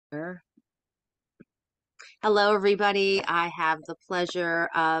Hello, everybody. I have the pleasure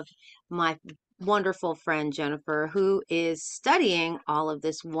of my wonderful friend Jennifer, who is studying all of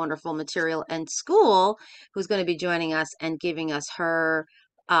this wonderful material in school, who's going to be joining us and giving us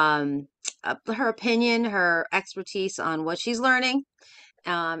um, her opinion, her expertise on what she's learning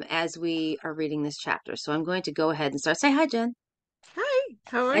as we are reading this chapter. So I'm going to go ahead and start. Say hi, Jen, Hi,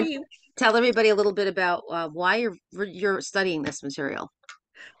 how are and you? tell everybody a little bit about why you're studying this material.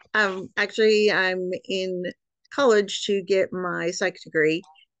 I'm in college to get my psych degree,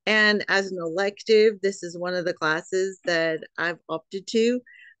 and as an elective, this is one of the classes that I've opted to.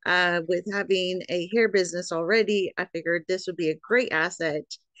 With having a hair business already, I figured this would be a great asset,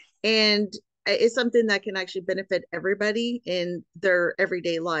 and it's something that can actually benefit everybody in their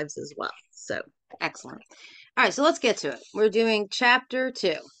everyday lives as well. So, Excellent. All right, so let's get to it. We're doing chapter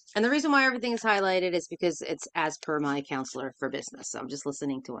 2. And the reason why everything is highlighted is because it's as per my counselor for business. So I'm just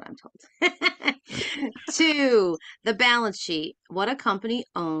listening to what I'm told. 2, the balance sheet, what a company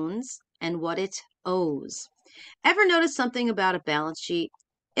owns and what it owes. Ever notice something about a balance sheet?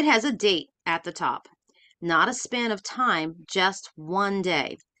 It has a date at the top, not a span of time, just one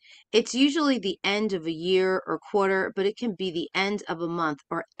day. It's usually the end of a year or quarter, but it can be the end of a month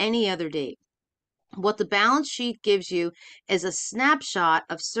or any other date. What the balance sheet gives you is a snapshot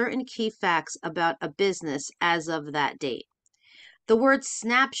of certain key facts about a business as of that date. The word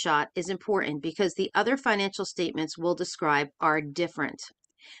snapshot is important because the other financial statements we'll describe are different.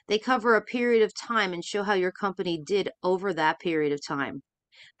 They cover a period of time and show how your company did over that period of time.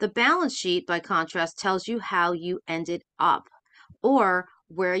 The balance sheet, by contrast, tells you how you ended up or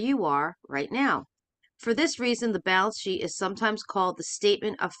where you are right now. For this reason, the balance sheet is sometimes called the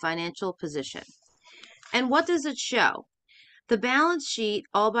statement of financial position. And what does it show? The balance sheet,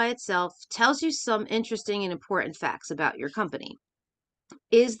 all by itself, tells you some interesting and important facts about your company.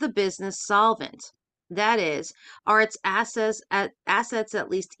 Is the business solvent? That is, are its assets at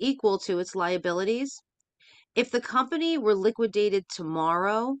least equal to its liabilities? If the company were liquidated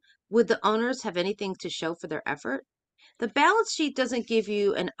tomorrow, would the owners have anything to show for their effort? The balance sheet doesn't give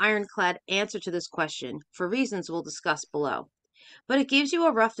you an ironclad answer to this question for reasons we'll discuss below, but it gives you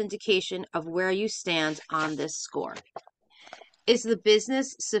a rough indication of where you stand on this score. Is the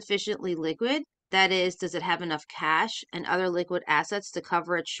business sufficiently liquid? That is, does it have enough cash and other liquid assets to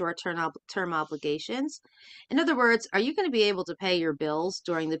cover its short term obligations? In other words, are you going to be able to pay your bills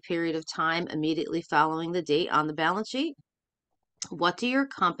during the period of time immediately following the date on the balance sheet? What do your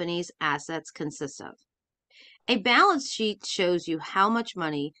company's assets consist of? A balance sheet shows you how much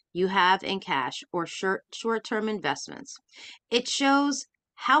money you have in cash or short-term investments. It shows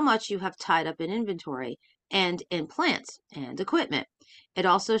how much you have tied up in inventory and in plants and equipment. It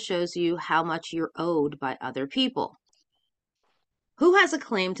also shows you how much you're owed by other people. Who has a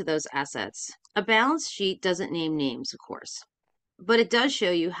claim to those assets? A balance sheet doesn't name names, of course, but it does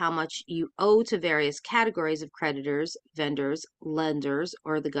show you how much you owe to various categories of creditors, vendors, lenders,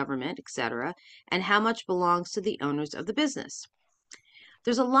 or the government, etc., and how much belongs to the owners of the business.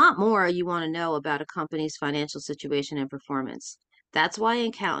 There's a lot more you want to know about a company's financial situation and performance. That's why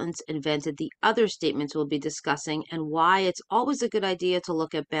accountants invented the other statements we'll be discussing and why it's always a good idea to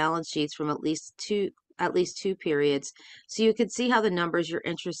look at balance sheets from at least two periods so you can see how the numbers you're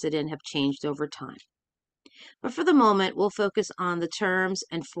interested in have changed over time. But for the moment, we'll focus on the terms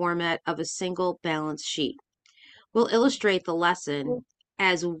and format of a single balance sheet. We'll illustrate the lesson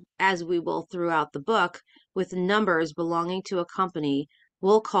as as we will throughout the book with numbers belonging to a company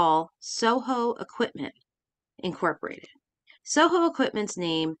we'll call Soho Equipment Incorporated. Soho Equipment's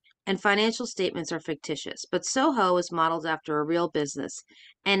name and financial statements are fictitious, but Soho is modeled after a real business,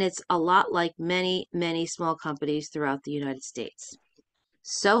 and it's a lot like many, many small companies throughout the United States.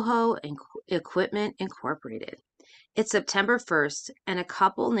 Soho Equipment Incorporated. It's September 1st, and a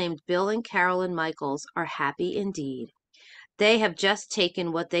couple named Bill and Carolyn Michaels are happy indeed. They have just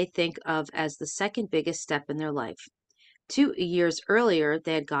taken what they think of as the second biggest step in their life. 2 years earlier,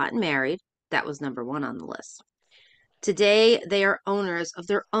 they had gotten married. That was number one on the list. Today, they are owners of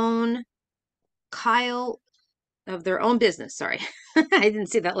their own Kyle, of their own business. Sorry, I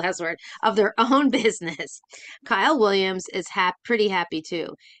didn't see that last word. Of their own business. Kyle Williams is pretty happy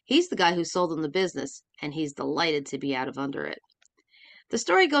too. He's the guy who sold them the business, and he's delighted to be out of under it. The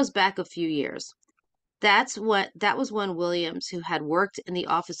story goes back a few years. That was when Williams, who had worked in the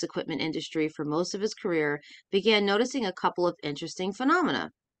office equipment industry for most of his career, began noticing a couple of interesting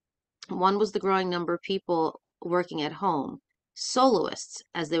phenomena. One was the growing number of people working at home, soloists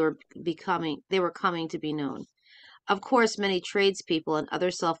as they were coming to be known. Of course, many tradespeople and other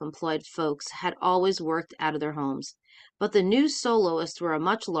self-employed folks had always worked out of their homes, But the new soloists were a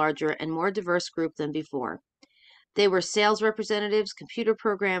much larger and more diverse group than before. They were sales representatives, computer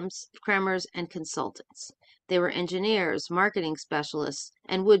programmers, and consultants. They were engineers, marketing specialists,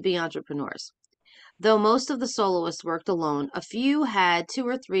 and would-be entrepreneurs. Though most of the soloists worked alone, a few had two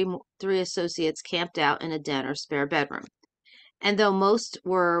or three associates camped out in a den or spare bedroom. And though most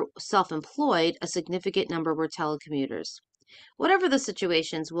were self-employed, a significant number were telecommuters. Whatever the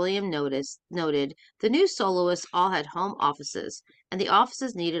situations, William noted, the new soloists all had home offices, and the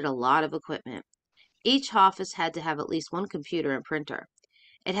offices needed a lot of equipment. Each office had to have at least one computer and printer.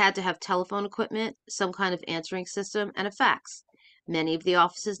 It had to have telephone equipment, some kind of answering system, and a fax. Many of the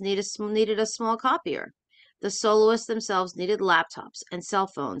offices needed a small copier. The soloists themselves needed laptops and cell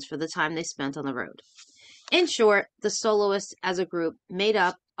phones for the time they spent on the road. In short, the soloists as a group made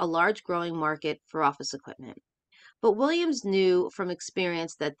up a large growing market for office equipment. But Williams knew from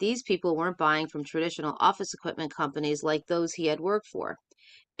experience that these people weren't buying from traditional office equipment companies like those he had worked for.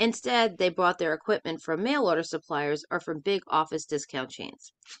 Instead, they bought their equipment from mail order suppliers or from big office discount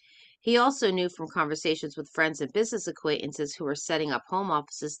chains. He also knew from conversations with friends and business acquaintances who were setting up home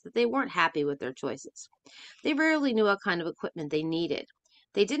offices that they weren't happy with their choices. They rarely knew what kind of equipment they needed.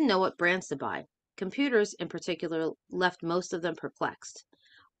 They didn't know what brands to buy. Computers, in particular, left most of them perplexed.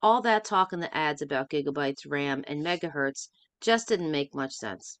 All that talk in the ads about gigabytes, RAM, and megahertz just didn't make much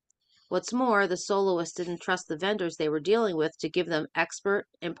sense. What's more, the soloists didn't trust the vendors they were dealing with to give them expert,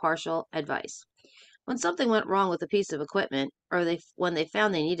 impartial advice. When something went wrong with a piece of equipment, or when they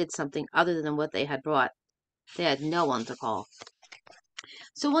found they needed something other than what they had bought, they had no one to call.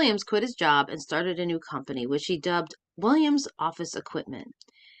 So Williams quit his job and started a new company, which he dubbed Williams Office Equipment.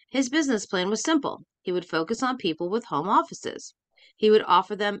 His business plan was simple. He would focus on people with home offices. He would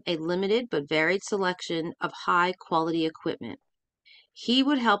offer them a limited but varied selection of high quality equipment. He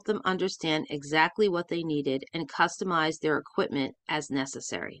would help them understand exactly what they needed and customize their equipment as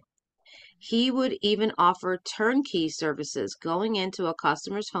necessary. He would even offer turnkey services, going into a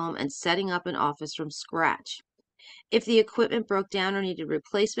customer's home and setting up an office from scratch. If the equipment broke down or needed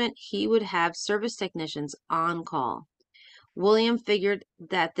replacement, he would have service technicians on call. William figured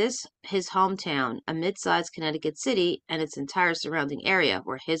that his hometown, a mid-sized Connecticut city, and its entire surrounding area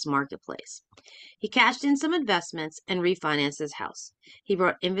were his marketplace. He cashed in some investments and refinanced his house. He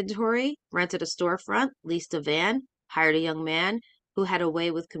brought inventory, rented a storefront, leased a van, hired a young man who had a way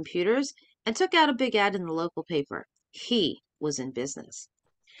with computers, and took out a big ad in the local paper. He was in business.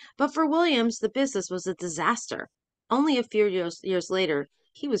 But for Williams, the business was a disaster. Only a few years later,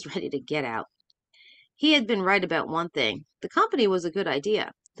 he was ready to get out. He had been right about one thing. The company was a good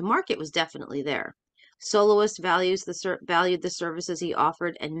idea. The market was definitely there. Soloist valued the services he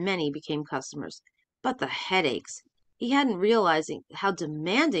offered, and many became customers. But the headaches. He hadn't realized how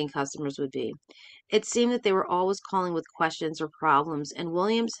demanding customers would be. It seemed that they were always calling with questions or problems, and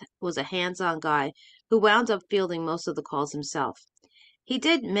Williams was a hands-on guy who wound up fielding most of the calls himself. He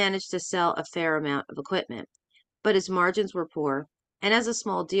did manage to sell a fair amount of equipment, but his margins were poor, and as a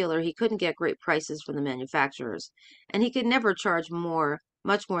small dealer, he couldn't get great prices from the manufacturers, and he could never charge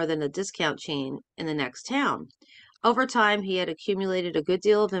much more than a discount chain in the next town. Over time, he had accumulated a good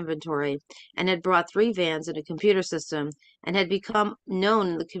deal of inventory and had brought 3 vans and a computer system and had become known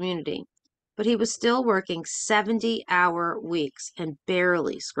in the community. But he was still working 70-hour weeks and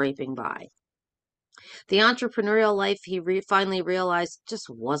barely scraping by. The entrepreneurial life he finally realized just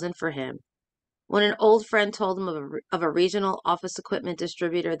wasn't for him. When an old friend told him of a regional office equipment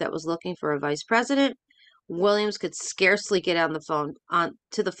distributor that was looking for a vice president, Williams could scarcely get on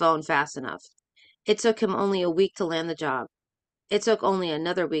to the phone fast enough. It took him only a week to land the job. It took only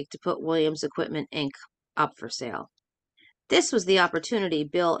another week to put Williams Equipment Inc. up for sale. This was the opportunity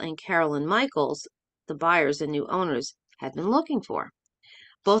Bill and Carolyn Michaels, the buyers and new owners, had been looking for.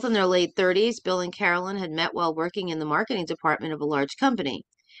 Both in their late 30s, Bill and Carolyn had met while working in the marketing department of a large company.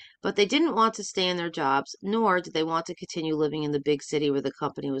 But they didn't want to stay in their jobs, nor did they want to continue living in the big city where the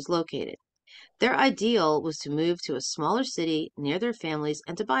company was located. Their ideal was to move to a smaller city near their families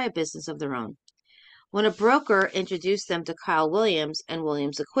and to buy a business of their own. When a broker introduced them to Kyle Williams and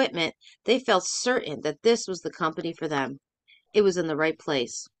Williams Equipment, they felt certain that this was the company for them. It was in the right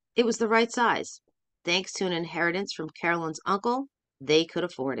place. It was the right size. Thanks to an inheritance from Carolyn's uncle, they could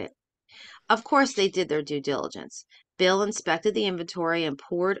afford it. Of course, they did their due diligence. Bill inspected the inventory and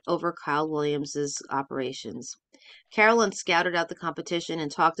pored over Kyle Williams's operations. Carolyn scouted out the competition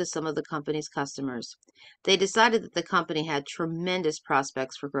and talked to some of the company's customers. They decided that the company had tremendous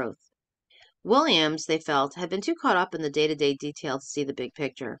prospects for growth. Williams, they felt, had been too caught up in the day-to-day details to see the big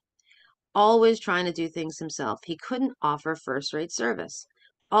picture. Always trying to do things himself, he couldn't offer first-rate service.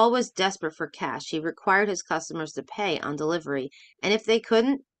 Always desperate for cash, he required his customers to pay on delivery, and if they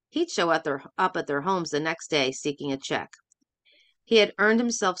couldn't, he'd show up at their homes the next day seeking a check. He had earned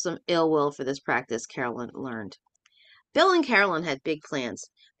himself some ill will for this practice, Carolyn learned. Bill and Carolyn had big plans.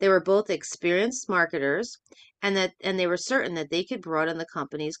 They were both experienced marketers, and they were certain that they could broaden the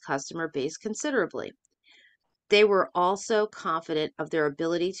company's customer base considerably. They were also confident of their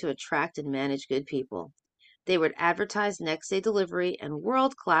ability to attract and manage good people. They would advertise next day delivery and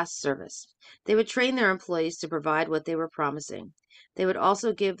world-class service. They would train their employees to provide what they were promising. They would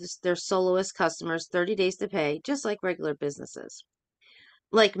also give their soloist customers 30 days to pay, just like regular businesses.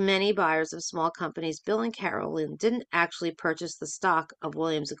 Like many buyers of small companies, Bill and Carolyn didn't actually purchase the stock of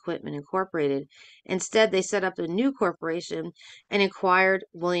Williams Equipment Incorporated. Instead, they set up a new corporation and acquired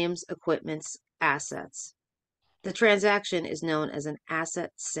Williams Equipment's assets. The transaction is known as an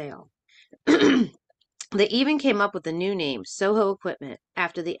asset sale. They even came up with a new name, Soho Equipment,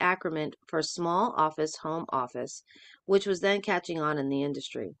 after the acronym for Small Office Home Office, which was then catching on in the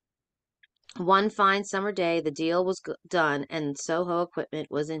industry. One fine summer day, the deal was done and Soho Equipment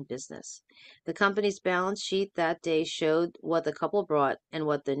was in business. The company's balance sheet that day showed what the couple brought and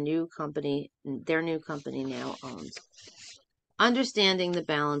what their new company now owns. Understanding the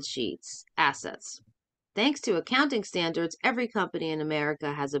balance sheet's assets. Thanks to accounting standards, every company in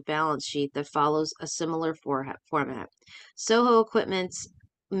America has a balance sheet that follows a similar format. Soho Equipment's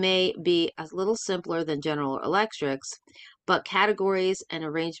may be a little simpler than General Electric's, but categories and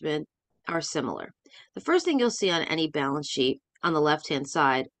arrangement are similar. The first thing you'll see on any balance sheet on the left-hand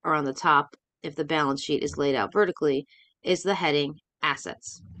side or on the top, if the balance sheet is laid out vertically, is the heading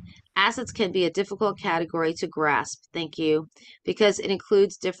Assets. Assets can be a difficult category to grasp, thank you, because it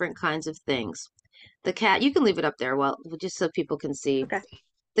includes different kinds of things. You can leave it up there, just so people can see. Okay.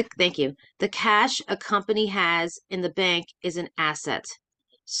 Thank you. The cash a company has in the bank is an asset.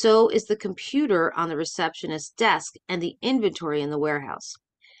 So is the computer on the receptionist's desk and the inventory in the warehouse.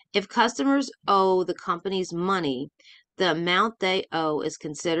 If customers owe the company's money, the amount they owe is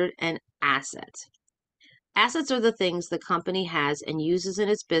considered an asset. Assets are the things the company has and uses in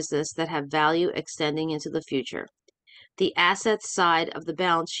its business that have value extending into the future. The assets side of the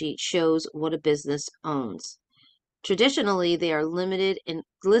balance sheet shows what a business owns. Traditionally, they are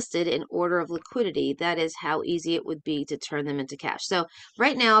listed in order of liquidity. That is how easy it would be to turn them into cash. So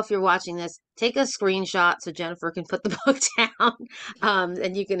right now, if you're watching this, take a screenshot so Jennifer can put the book down,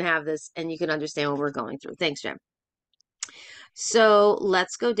 and you can have this and you can understand what we're going through. Thanks, Jen. So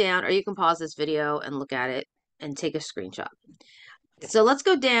let's go down, or you can pause this video and look at it and take a screenshot. So let's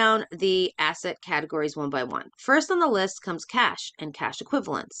go down the asset categories one by one. First on the list comes cash and cash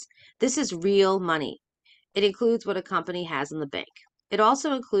equivalents. This is real money. It includes what a company has in the bank. It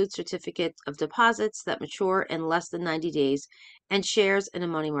also includes certificates of deposits that mature in less than 90 days and shares in a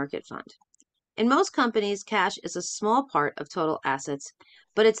money market fund. In most companies, cash is a small part of total assets,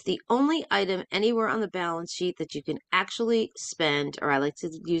 but it's the only item anywhere on the balance sheet that you can actually spend, or I like to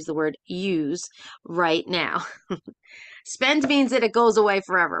use the word use, right now. Spend means that it goes away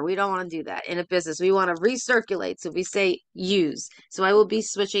forever. We don't want to do that in a business. We want to recirculate. So we say use. So I will be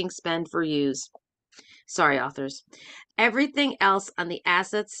switching spend for use. Sorry, authors. Everything else on the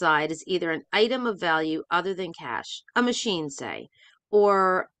assets side is either an item of value other than cash, a machine, say,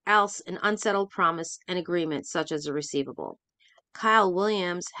 or else an unsettled promise and agreement, such as a receivable. Kyle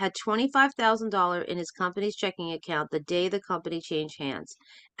Williams had $25,000 in his company's checking account the day the company changed hands,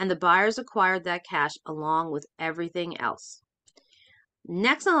 and the buyers acquired that cash along with everything else.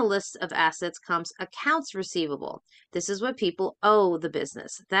 Next on the list of assets comes accounts receivable. This is what people owe the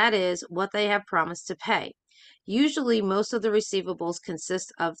business. That is what they have promised to pay. Usually, most of the receivables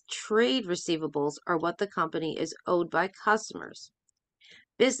consist of trade receivables or what the company is owed by customers.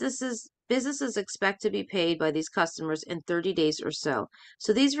 Businesses expect to be paid by these customers in 30 days or so.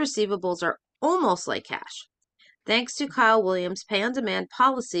 So these receivables are almost like cash. Thanks to Kyle Williams' pay-on-demand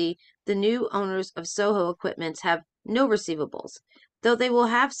policy, the new owners of Soho Equipment have no receivables, though they will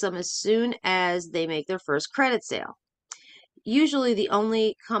have some as soon as they make their first credit sale. Usually, the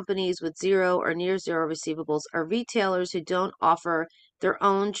only companies with zero or near zero receivables are retailers who don't offer their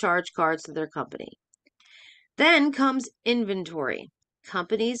own charge cards to their company. Then comes inventory.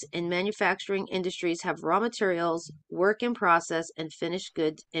 Companies in manufacturing industries have raw materials, work in process, and finished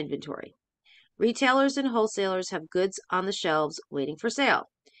goods inventory. Retailers and wholesalers have goods on the shelves waiting for sale.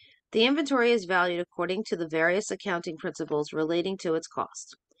 The inventory is valued according to the various accounting principles relating to its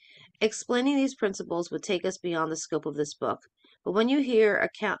cost. Explaining these principles would take us beyond the scope of this book, but when you hear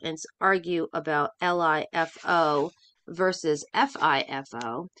accountants argue about LIFO versus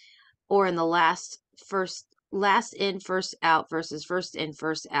FIFO, or in the first last in, first out versus first in,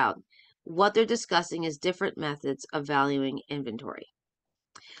 first out. What they're discussing is different methods of valuing inventory.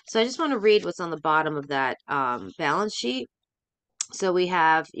 So I just want to read what's on the bottom of that balance sheet. So we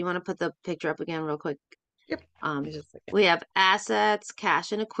have, you want to put the picture up again real quick? Yep. Just a second. We have assets,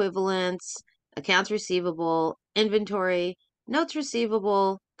 cash and equivalents, accounts receivable, inventory, notes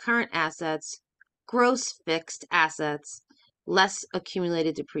receivable, current assets, gross fixed assets, less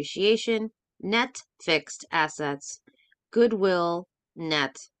accumulated depreciation, net fixed assets, goodwill,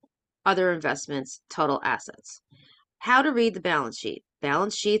 net, other investments, total assets. How to read the balance sheet.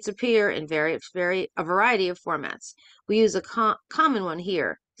 Balance sheets appear in a variety of formats. We use a common one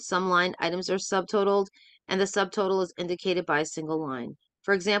here. Some line items are subtotaled, and the subtotal is indicated by a single line.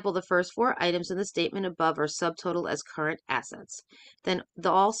 For example, the first 4 items in the statement above are subtotaled as current assets. Then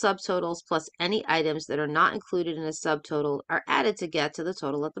all subtotals plus any items that are not included in a subtotal are added to get to the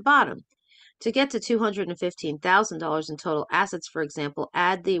total at the bottom. To get to $215,000 in total assets, for example,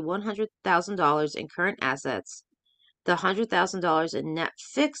 add the $100,000 in current assets, the $100,000 in net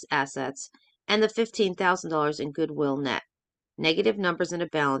fixed assets, and the $15,000 in goodwill net. Negative numbers in a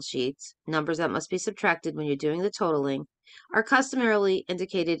balance sheet, numbers that must be subtracted when you're doing the totaling, are customarily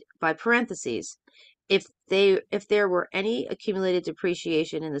indicated by parentheses. If there were any accumulated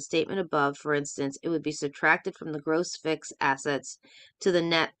depreciation in the statement above, for instance, it would be subtracted from the gross fixed assets to the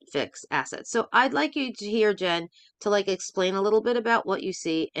net fixed assets. So I'd like you to hear, Jen, to explain a little bit about what you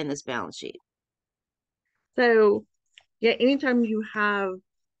see in this balance sheet. So, yeah, anytime you have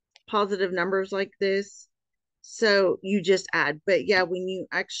positive numbers like this, so you just add. But yeah, when you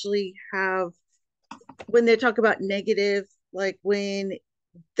actually have, when they talk about negative, like when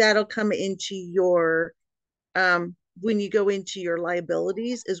that'll come into your, when you go into your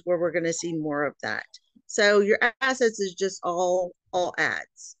liabilities is where we're going to see more of that. So your assets is just all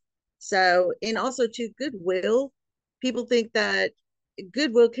ads. So, and also to goodwill, people think that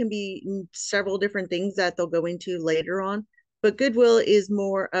goodwill can be several different things that they'll go into later on, but goodwill is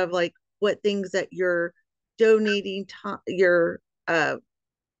more of like what things that you're donating your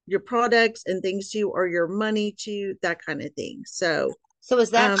products and things to, or your money to, that kind of thing. So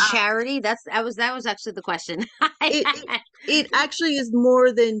is that charity? That was actually the question. It actually is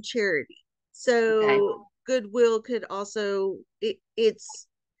more than charity. So Okay. goodwill could also it's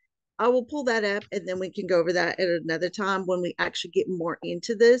I will pull that up and then we can go over that at another time when we actually get more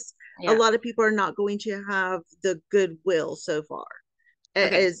into this. Yeah. A lot of people are not going to have the goodwill so far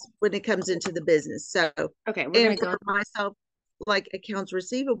Okay. as when it comes into the business. So, Okay, we're and gonna for myself, like accounts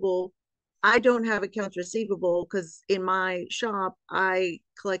receivable, I don't have accounts receivable because in my shop, I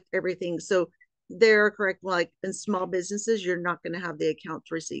collect everything. So they're correct. Like in small businesses, you're not going to have the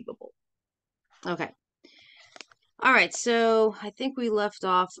accounts receivable. Okay. All right, so I think we left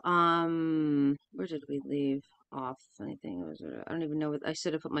off, where did we leave off? Anything? I don't even know what, I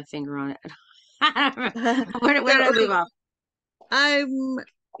should have put my finger on it. I don't remember. Where did I leave off? I'm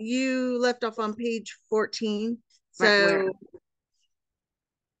you left off on page 14. Right, where? So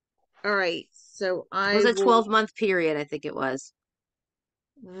all right. So It was I a will 12-month period, I think it was.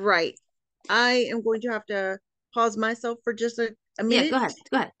 right. I am going to have to pause myself for just a Yeah, minute go ahead.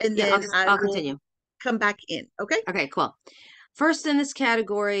 Go ahead. and Yeah, then I I'll will continue. come back in. Okay. Okay, cool. First in this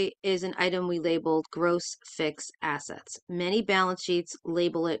category is an item we labeled gross fixed assets. Many balance sheets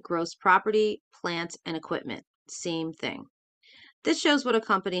label it gross property, plant, and equipment. Same thing. This shows what a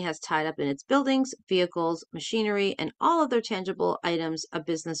company has tied up in its buildings, vehicles, machinery, and all other tangible items a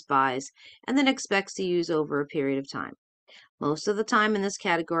business buys and then expects to use over a period of time. Most of the time in this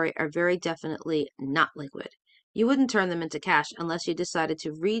category are very definitely not liquid. You wouldn't turn them into cash unless you decided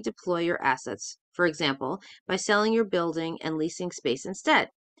to redeploy your assets, for example, by selling your building and leasing space instead.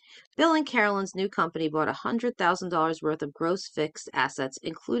 Bill and Carolyn's new company bought $100,000 worth of gross fixed assets,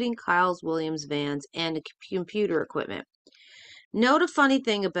 including Kyle's Williams vans and computer equipment. Note a funny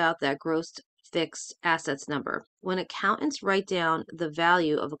thing about that gross fixed assets number. When accountants write down the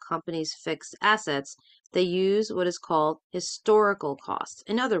value of a company's fixed assets, they use what is called historical cost.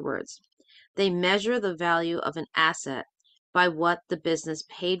 In other words, they measure the value of an asset by what the business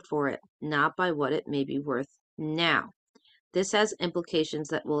paid for it, not by what it may be worth now. This has implications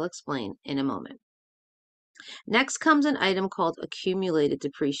that we'll explain in a moment. Next comes an item called accumulated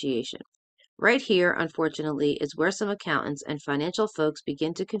depreciation. Right here, unfortunately, is where some accountants and financial folks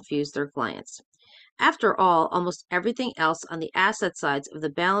begin to confuse their clients. After all, almost everything else on the asset sides of the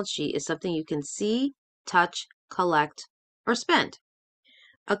balance sheet is something you can see, touch, collect, or spend.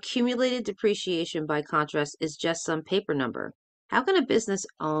 Accumulated depreciation, by contrast, is just some paper number. How can a business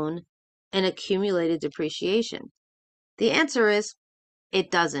own an accumulated depreciation? The answer is it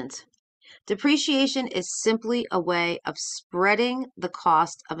doesn't. Depreciation is simply a way of spreading the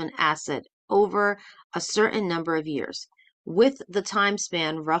cost of an asset over a certain number of years, with the time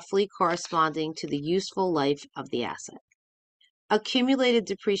span roughly corresponding to the useful life of the asset. Accumulated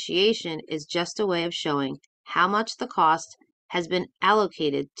depreciation is just a way of showing how much the cost has been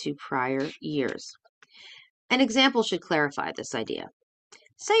allocated to prior years. An example should clarify this idea.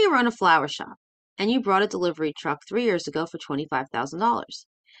 Say you run a flower shop and you brought a delivery truck 3 years ago for $25,000.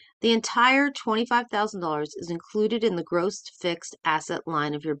 The entire $25,000 is included in the gross fixed asset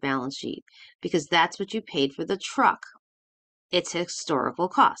line of your balance sheet because that's what you paid for the truck. It's historical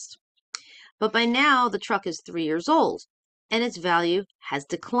cost. But by now, the truck is 3 years old and its value has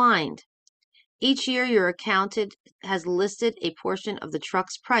declined. Each year, your accountant has listed a portion of the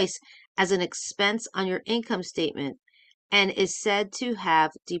truck's price as an expense on your income statement and is said to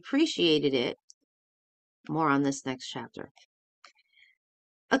have depreciated it. More on this next chapter.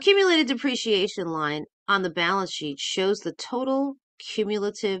 Accumulated depreciation line on the balance sheet shows the total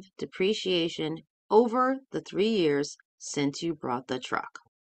cumulative depreciation over the 3 years since you brought the truck.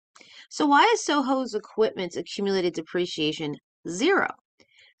 So why is Soho's Equipment's accumulated depreciation 0?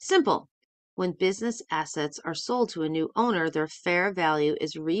 Simple. When business assets are sold to a new owner, their fair value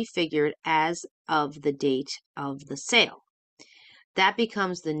is refigured as of the date of the sale. That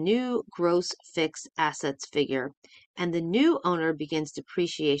becomes the new gross fixed assets figure, and the new owner begins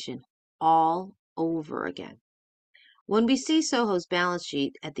depreciation all over again. When we see Soho's balance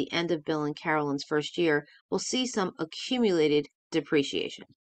sheet at the end of Bill and Carolyn's first year, we'll see some accumulated depreciation.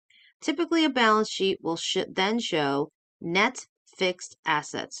 Typically, a balance sheet will then show net fixed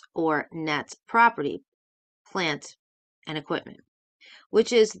assets or net property, plant, and equipment,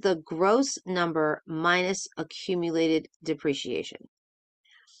 which is the gross number minus accumulated depreciation.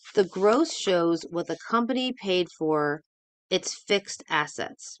 The gross shows what the company paid for its fixed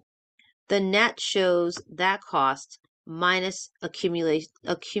assets. The net shows that cost minus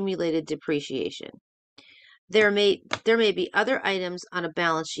accumulated depreciation. There may be other items on a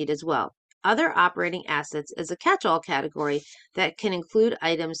balance sheet as well. Other operating assets is a catch-all category that can include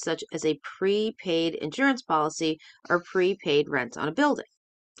items such as a prepaid insurance policy or prepaid rent on a building.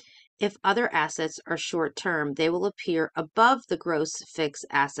 If other assets are short-term, they will appear above the gross fixed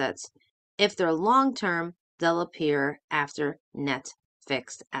assets. If they're long-term, they'll appear after net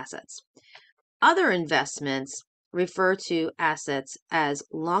fixed assets. Other investments refer to assets as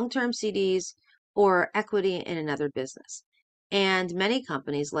long-term CDs or equity in another business. And many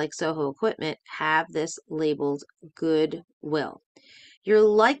companies like Soho Equipment have this labeled goodwill. You're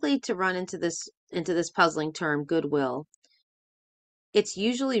likely to run into this puzzling term, goodwill. It's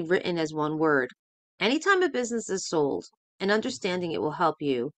usually written as one word. Anytime a business is sold, and understanding it will help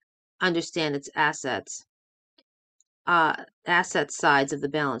you understand its asset sides of the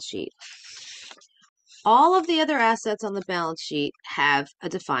balance sheet. All of the other assets on the balance sheet have a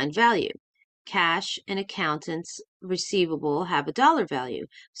defined value. Cash and accountants receivable have a dollar value.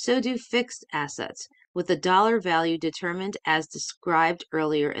 So do fixed assets, with a dollar value determined as described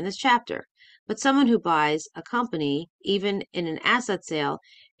earlier in this chapter. But someone who buys a company, even in an asset sale,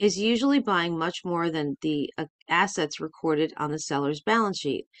 is usually buying much more than the assets recorded on the seller's balance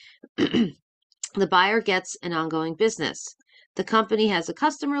sheet. The buyer gets an ongoing business. The company has a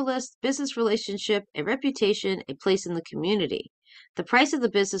customer list, business relationship, a reputation, a place in the community. The price of the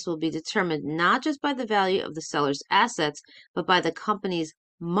business will be determined not just by the value of the seller's assets, but by the company's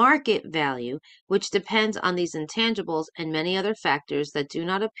market value, which depends on these intangibles and many other factors that do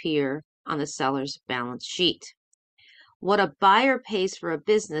not appear on the seller's balance sheet. What a buyer pays for a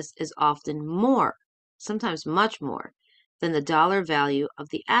business is often more, sometimes much more, than the dollar value of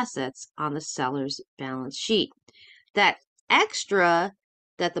the assets on the seller's balance sheet. That extra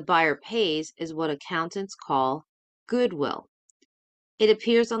that the buyer pays is what accountants call goodwill. It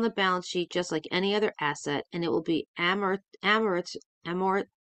appears on the balance sheet just like any other asset, and it will be amortized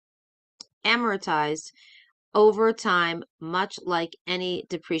over time, much like any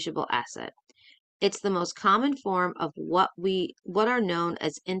depreciable asset. It's the most common form of what are known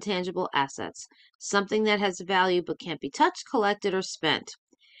as intangible assets, something that has value but can't be touched, collected, or spent.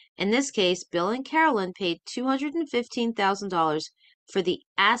 In this case, Bill and Carolyn paid $215,000 for the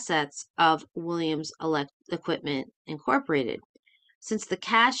assets of Williams Equipment Incorporated. Since the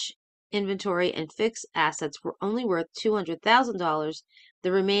cash, inventory, and fixed assets were only worth $200,000,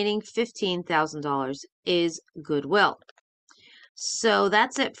 the remaining $15,000 is goodwill. So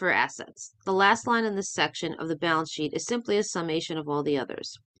that's it for assets. The last line in this section of the balance sheet is simply a summation of all the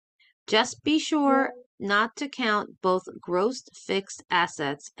others. Just be sure not to count both gross fixed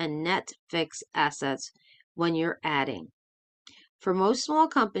assets and net fixed assets when you're adding. For most small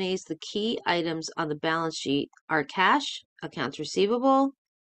companies, the key items on the balance sheet are cash, accounts receivable,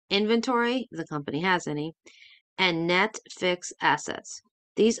 inventory, if the company has any, and net fixed assets.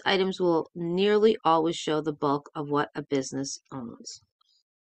 These items will nearly always show the bulk of what a business owns.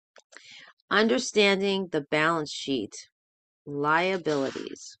 Understanding the balance sheet.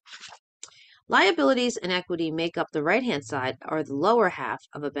 Liabilities. Liabilities and equity make up the right-hand side or the lower half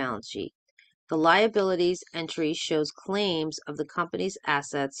of a balance sheet. The liabilities entry shows claims of the company's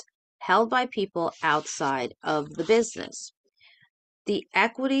assets held by people outside of the business. The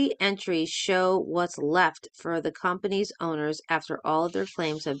equity entries show what's left for the company's owners after all of their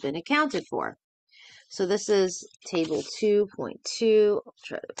claims have been accounted for. So this is table 2.2. I'll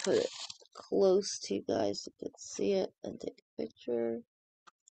try to put it close to you guys so you can see it and take a picture.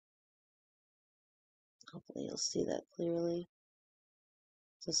 Hopefully you'll see that clearly.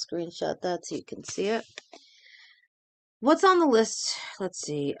 So screenshot that so you can see it. What's on the list? Let's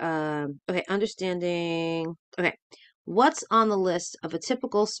see. Okay, understanding. Okay. What's on the list of a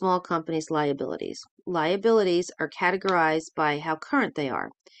typical small company's liabilities? Liabilities are categorized by how current they are.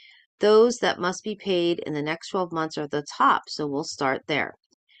 Those that must be paid in the next 12 months are at the top, so we'll start there.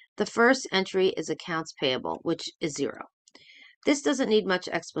 The first entry is accounts payable, which is 0. This doesn't need much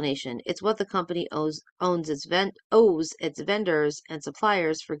explanation. It's what the company owes its vendors and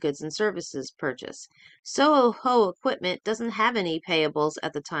suppliers for goods and services purchase. Soho Equipment doesn't have any payables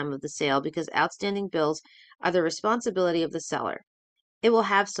at the time of the sale because outstanding bills are the responsibility of the seller. It will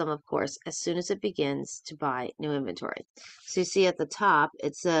have some, of course, as soon as it begins to buy new inventory. So you see at the top,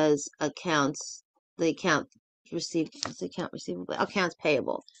 it says accounts payable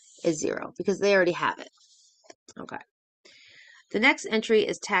is 0 because they already have it. Okay. The next entry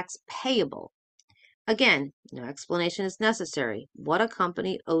is tax payable. Again, no explanation is necessary. What a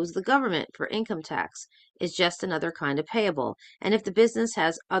company owes the government for income tax is just another kind of payable. And if the business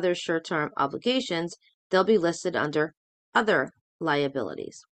has other short-term obligations, they'll be listed under other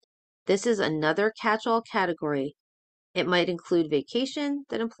liabilities. This is another catch-all category. It might include vacation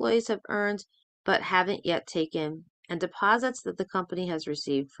that employees have earned but haven't yet taken, and deposits that the company has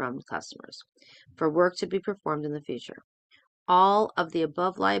received from customers for work to be performed in the future. All of the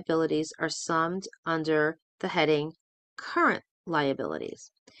above liabilities are summed under the heading current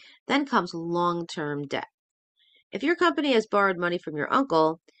liabilities. Then comes long-term debt. If your company has borrowed money from your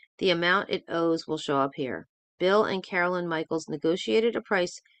uncle, the amount it owes will show up here. Bill and Carolyn Michaels negotiated a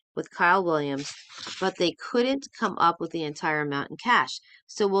price with Kyle Williams, but they couldn't come up with the entire amount in cash.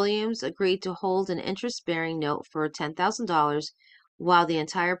 So Williams agreed to hold an interest-bearing note for $10,000 while the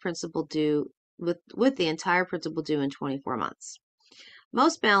entire principal due with the entire principal due in 24 months.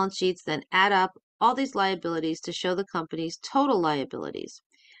 Most balance sheets then add up all these liabilities to show the company's total liabilities.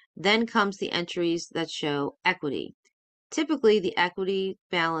 Then comes the entries that show equity. Typically, the equity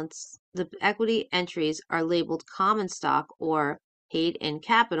entries are labeled common stock or paid in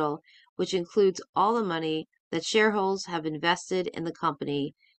capital, which includes all the money that shareholders have invested in the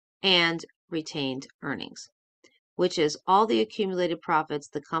company and retained earnings, which is all the accumulated profits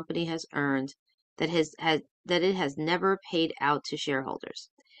the company has earned that it has never paid out to shareholders.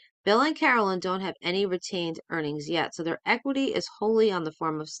 Bill and Carolyn don't have any retained earnings yet, so their equity is wholly on the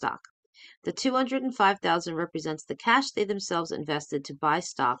form of stock. The $205,000 represents the cash they themselves invested to buy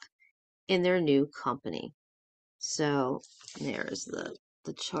stock in their new company. So there's the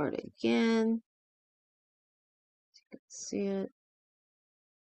chart again. You can see it.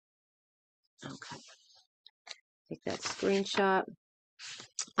 Okay. Take that screenshot.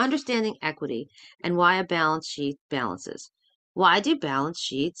 Understanding equity and why a balance sheet balances. Why do balance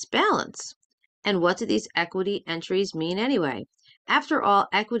sheets balance? And what do these equity entries mean anyway? After all,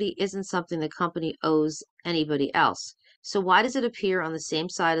 equity isn't something the company owes anybody else. So why does it appear on the same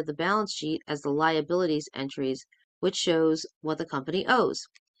side of the balance sheet as the liabilities entries, which shows what the company owes?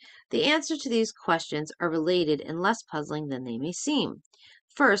 The answer to these questions are related and less puzzling than they may seem.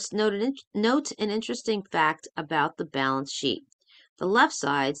 First, note an interesting fact about the balance sheet. The left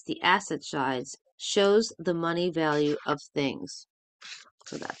sides, the asset sides, shows the money value of things.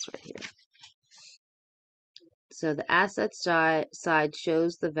 So that's right here. So the asset side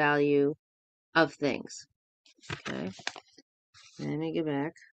shows the value of things. Okay. Let me get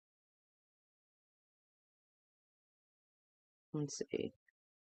back. Let's see.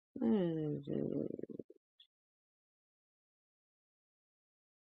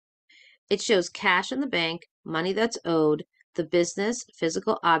 It shows cash in the bank, money that's owed, the business,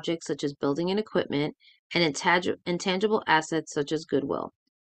 physical objects such as building and equipment, and intangible assets such as goodwill.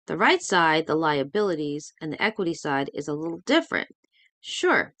 The right side, the liabilities, and the equity side is a little different.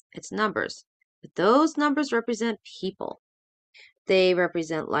 Sure, it's numbers, but those numbers represent people. They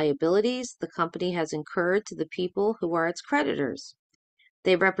represent liabilities the company has incurred to the people who are its creditors.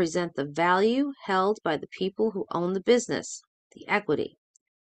 They represent the value held by the people who own the business, the equity.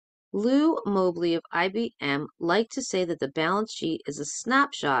 Lou Mobley of IBM liked to say that the balance sheet is a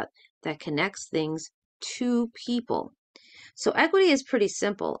snapshot that connects things to people. So equity is pretty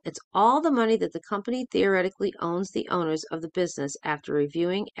simple. It's all the money that the company theoretically owns the owners of the business after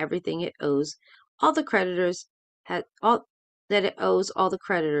reviewing everything it owes all the creditors had all that it owes all the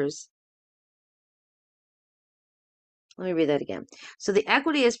creditors. Let me read that again. So the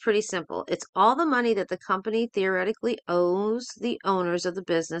equity is pretty simple. It's all the money that the company theoretically owes the owners of the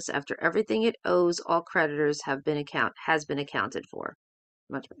business after everything it owes all creditors has been accounted for.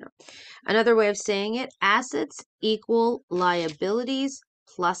 Much better. Another way of saying it, assets equal liabilities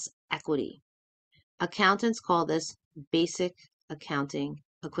plus equity. Accountants call this basic accounting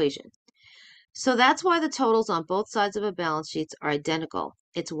equation. So that's why the totals on both sides of a balance sheet are identical.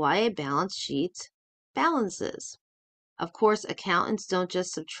 It's why a balance sheet balances. Of course, accountants don't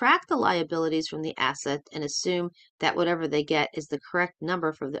just subtract the liabilities from the asset and assume that whatever they get is the correct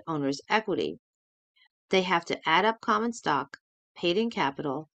number for the owner's equity. They have to add up common stock, paid-in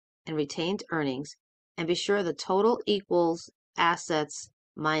capital, and retained earnings, and be sure the total equals assets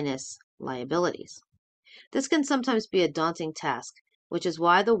minus liabilities. This can sometimes be a daunting task, which is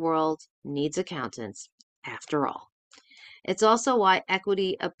why the world needs accountants, after all. It's also why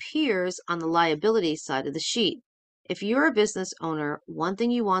equity appears on the liability side of the sheet. If you're a business owner, one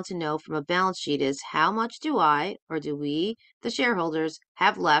thing you want to know from a balance sheet is how much do I, or do we, the shareholders,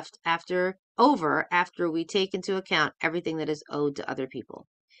 have left after we take into account everything that is owed to other people.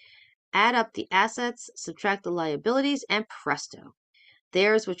 Add up the assets, subtract the liabilities, and presto.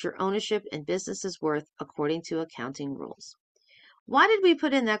 There's what your ownership in business is worth according to accounting rules. Why did we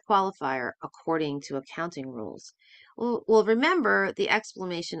put in that qualifier, according to accounting rules? Well, remember the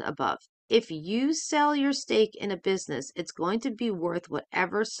explanation above. If you sell your stake in a business, it's going to be worth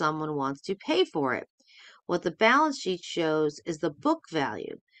whatever someone wants to pay for it. What the balance sheet shows is the book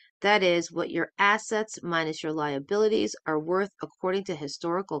value. That is, what your assets minus your liabilities are worth according to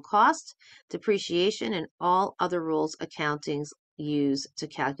historical cost, depreciation, and all other rules accountings use to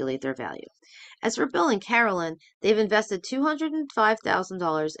calculate their value. As for Bill and Carolyn, they've invested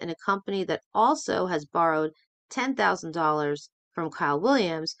 $205,000 in a company that also has borrowed $10,000 from Kyle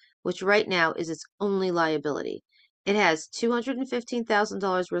Williams, which right now is its only liability. It has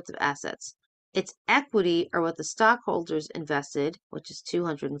 $215,000 worth of assets. Its equity, or what the stockholders invested, which is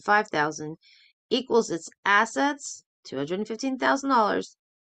 $205,000, equals its assets, $215,000,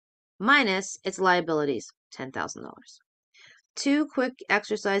 minus its liabilities, $10,000. Two quick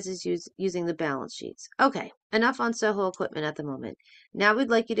exercises using the balance sheets. Okay, enough on Soho equipment at the moment. Now we'd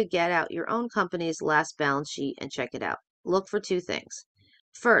like you to get out your own company's last balance sheet and check it out. Look for two things.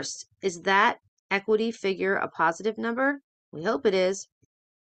 First, is that equity figure a positive number? We hope it is.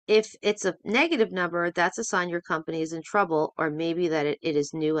 If it's a negative number, that's a sign your company is in trouble, or maybe that it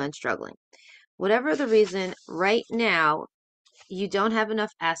is new and struggling. Whatever the reason, right now, you don't have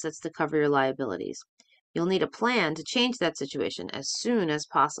enough assets to cover your liabilities. You'll need a plan to change that situation as soon as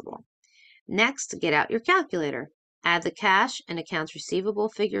possible. Next, get out your calculator. Add the cash and accounts receivable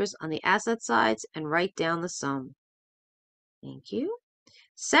figures on the asset sides and write down the sum. Thank you.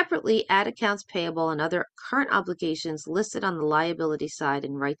 Separately, add accounts payable and other current obligations listed on the liability side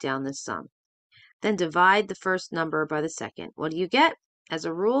and write down this sum. Then divide the first number by the second. What do you get? As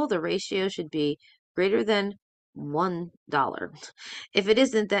a rule, the ratio should be greater than $1. If it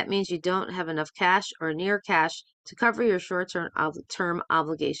isn't, that means you don't have enough cash or near cash to cover your short-term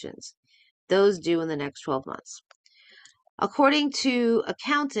obligations. Those due in the next 12 months. According to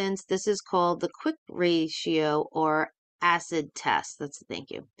accountants, this is called the quick ratio or acid test.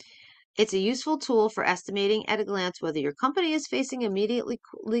 Thank you. It's a useful tool for estimating at a glance whether your company is facing immediate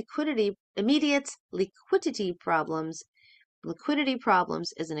liquidity problems. Liquidity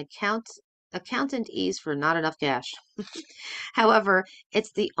problems is an accountant ease for not enough cash. However,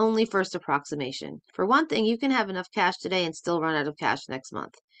 it's the only first approximation. For one thing, you can have enough cash today and still run out of cash next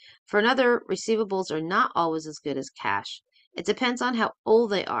month. For another, receivables are not always as good as cash. It depends on how old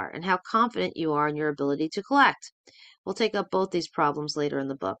they are and how confident you are in your ability to collect. We'll take up both these problems later in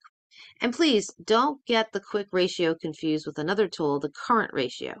the book. And please don't get the quick ratio confused with another tool, the current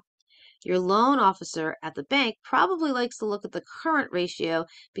ratio. Your loan officer at the bank probably likes to look at the current ratio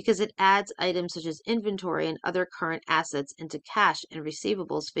because it adds items such as inventory and other current assets into cash and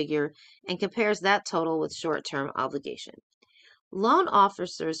receivables figure and compares that total with short-term obligation. Loan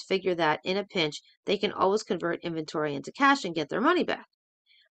officers figure that in a pinch, they can always convert inventory into cash and get their money back.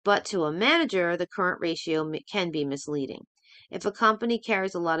 But to a manager, the current ratio can be misleading. If a company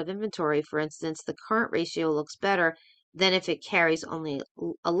carries a lot of inventory, for instance, the current ratio looks better than if it carries only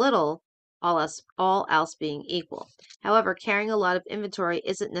a little, all else being equal. However, carrying a lot of inventory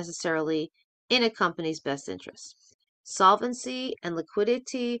isn't necessarily in a company's best interest. Solvency and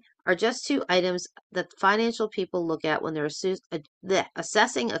liquidity are just two items that financial people look at when they're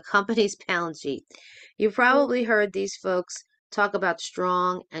assessing a company's balance sheet. You've probably heard these folks talk about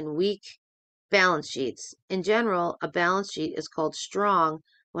strong and weak balance sheets. In general, a balance sheet is called strong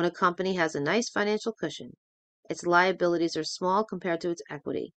when a company has a nice financial cushion. Its liabilities are small compared to its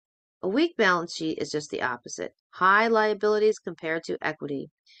equity. A weak balance sheet is just the opposite, high liabilities compared to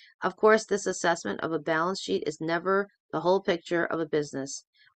equity. Of course, this assessment of a balance sheet is never the whole picture of a business.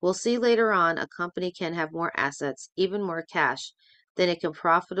 We'll see later on a company can have more assets, even more cash, than it can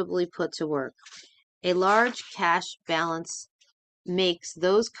profitably put to work. A large cash balance makes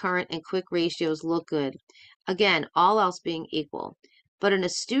those current and quick ratios look good. Again, all else being equal. But an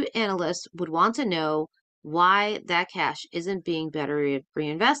astute analyst would want to know why that cash isn't being better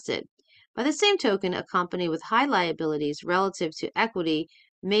reinvested. By the same token, a company with high liabilities relative to equity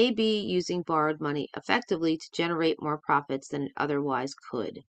may be using borrowed money effectively to generate more profits than it otherwise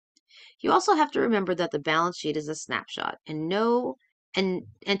could. You also have to remember that the balance sheet is a snapshot and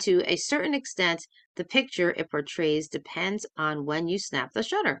to a certain extent the picture it portrays depends on when you snap the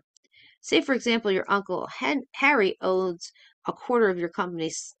shutter. Say for example your uncle Harry owns a quarter of your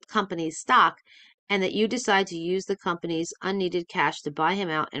company's stock and that you decide to use the company's unneeded cash to buy him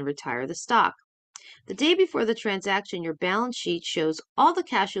out and retire the stock. The day before the transaction, your balance sheet shows all the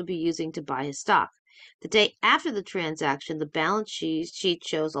cash you'll be using to buy his stock. The day after the transaction, the balance sheet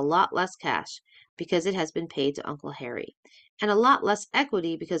shows a lot less cash because it has been paid to Uncle Harry, and a lot less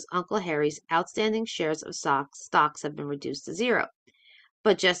equity because Uncle Harry's outstanding shares of stocks have been reduced to zero,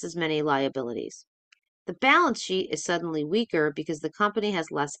 but just as many liabilities. The balance sheet is suddenly weaker because the company has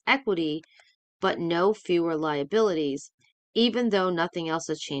less equity but no fewer liabilities, even though nothing else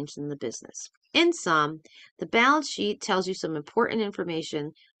has changed in the business. In sum, the balance sheet tells you some important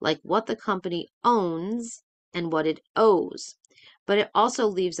information like what the company owns and what it owes, but it also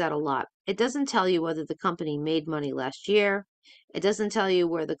leaves out a lot. It doesn't tell you whether the company made money last year. It doesn't tell you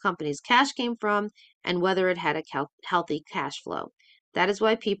where the company's cash came from and whether it had a healthy cash flow. That is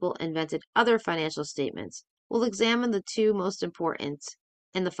why people invented other financial statements. We'll examine the two most important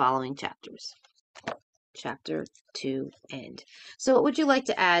in the following chapters. Chapter 2 end. So what would you like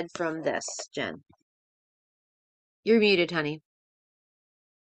to add from this, Jen? You're muted, honey.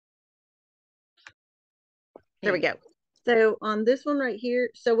 There we go. So on this one right here,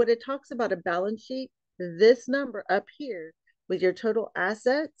 so when it talks about a balance sheet, this number up here with your total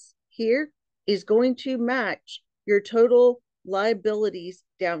assets here is going to match your total liabilities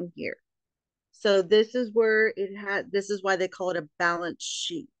down here. So this is where this is why they call it a balance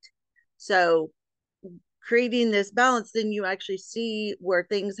sheet. So creating this balance, then you actually see where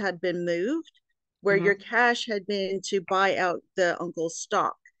things had been moved, where your cash had been to buy out the uncle's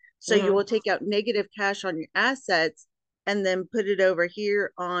stock. So you will take out negative cash on your assets and then put it over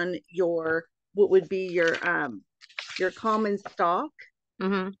here on your what would be your common stock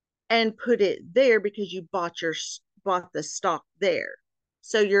and put it there because you bought the stock there.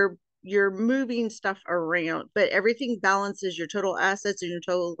 So you're moving stuff around, but everything balances. Your total assets and your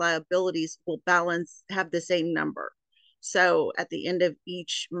total liabilities will have the same number. So at the end of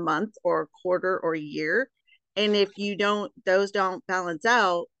each month or quarter or year, and if those don't balance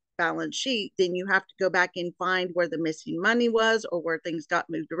out balance sheet, then you have to go back and find where the missing money was or where things got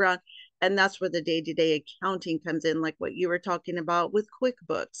moved around. And that's where the day-to-day accounting comes in, like what you were talking about with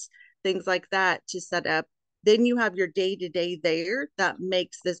QuickBooks, things like that to set up. Then you have your day-to-day there that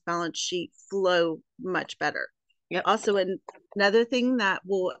makes this balance sheet flow much better. Yep. Also, another thing that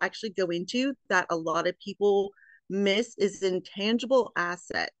we'll actually go into that a lot of people miss is intangible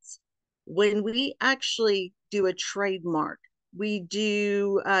assets. When we actually do a trademark, we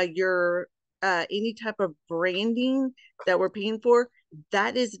do your any type of branding that we're paying for,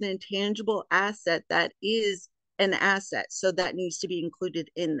 that is an intangible asset. That is an asset. So that needs to be included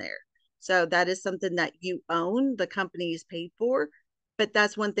in there. So that is something that you own, the company is paid for. But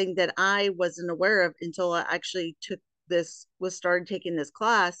that's one thing that I wasn't aware of until I actually started taking this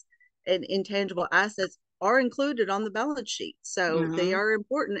class. And intangible assets are included on the balance sheet. So they are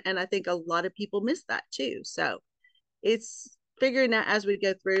important. And I think a lot of people miss that too. So it's figuring out as we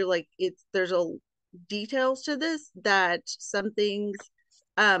go through, like there's details to this, that some things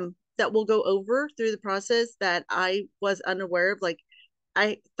that we'll go over through the process that I was unaware of. Like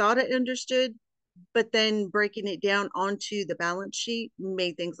I thought I understood, but then breaking it down onto the balance sheet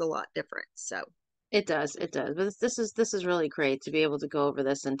made things a lot different. So It does, it does. But this is really great to be able to go over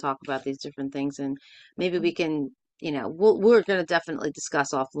this and talk about these different things, and maybe we can, we're going to definitely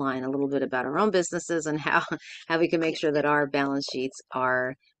discuss offline a little bit about our own businesses and how how we can make Yes. sure that our balance sheets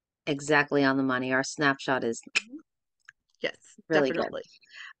are exactly on the money. Our snapshot is Yes, really good. definitely.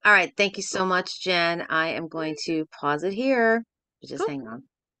 All right, thank you so much, Jen. I am going to pause it here. Just Cool. hang on.